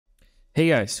Hey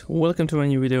guys, welcome to my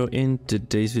new video. In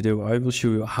today's video I will show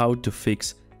you how to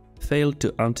fix fail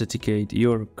to authenticate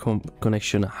your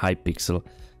connection Hypixel.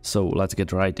 So let's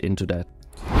get right into that.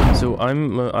 So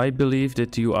I believe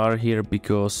that you are here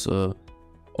because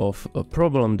of a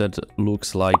problem that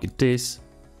looks like this,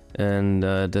 and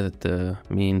that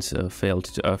means failed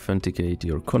to authenticate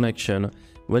your connection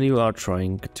when you are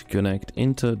trying to connect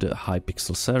into the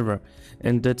Hypixel server,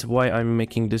 and that's why I'm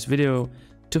making this video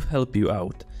to help you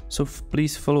out. So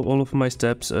please follow all of my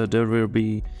steps. There will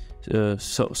be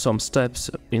some steps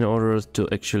in order to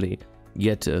actually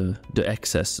get the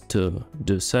access to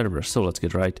the server. So let's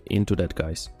get right into that,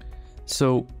 guys.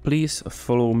 So please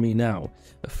follow me now.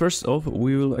 First off,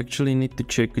 we will actually need to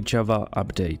check Java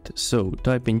update. So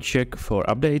type in check for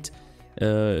update.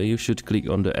 You should click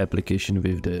on the application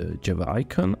with the Java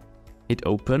icon, hit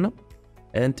open,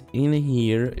 and in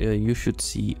here you should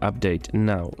see update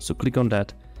now. So click on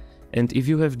that. And if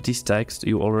you have this text,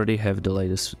 you already have the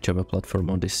latest Java platform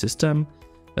on this system.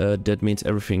 That means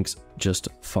everything's just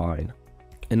fine.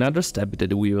 Another step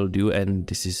that we will do, and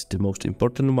this is the most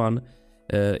important one,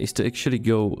 is to actually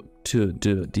go to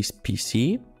this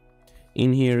PC.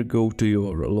 In here, go to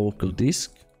your local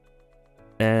disk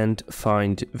and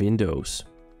find Windows.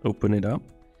 Open it up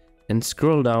and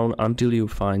scroll down until you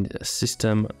find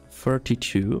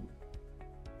System32.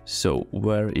 So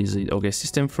where is it? Okay,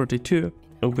 System32.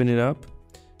 Open it up.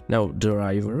 Now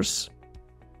drivers.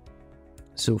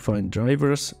 So find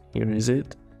drivers, here is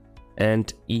it,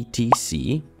 and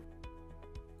etc.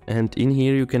 And in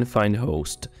here you can find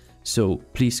host. So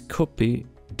please copy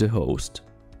the host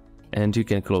and you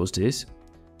can close this.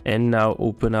 And now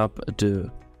open up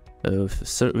the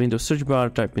Windows search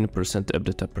bar, type in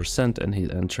 %appdata% and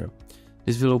hit enter.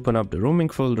 This will open up the roaming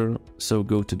folder. So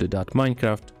go to the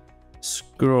 .minecraft,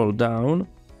 scroll down,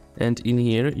 and in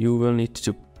here you will need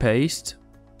to paste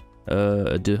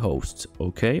the host.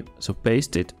 Okay, so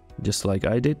paste it just like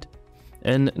I did,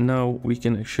 and now we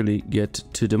can actually get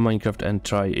to the Minecraft and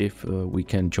try if we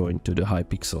can join to the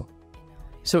Hypixel.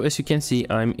 So as you can see,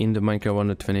 I'm in the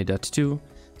Minecraft 120.2.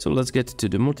 so let's get to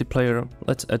the multiplayer.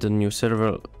 Let's add a new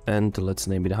server and let's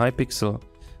name it Hypixel.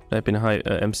 Type in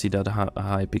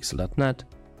mc.hypixel.net,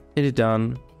 hit it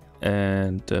done,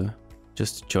 and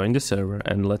just join the server,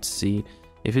 and let's see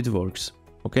if it works.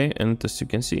 Okay, and as you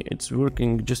can see, it's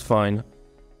working just fine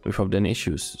without any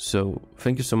issues. So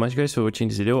thank you so much, guys, for watching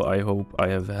this video. I hope I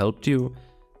have helped you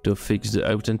to fix the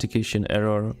authentication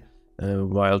error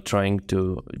while trying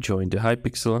to join the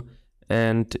Hypixel.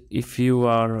 And if you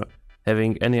are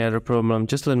having any other problem,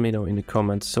 just let me know in the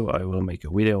comments, so I will make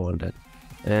a video on that.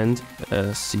 And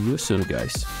see you soon,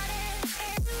 guys.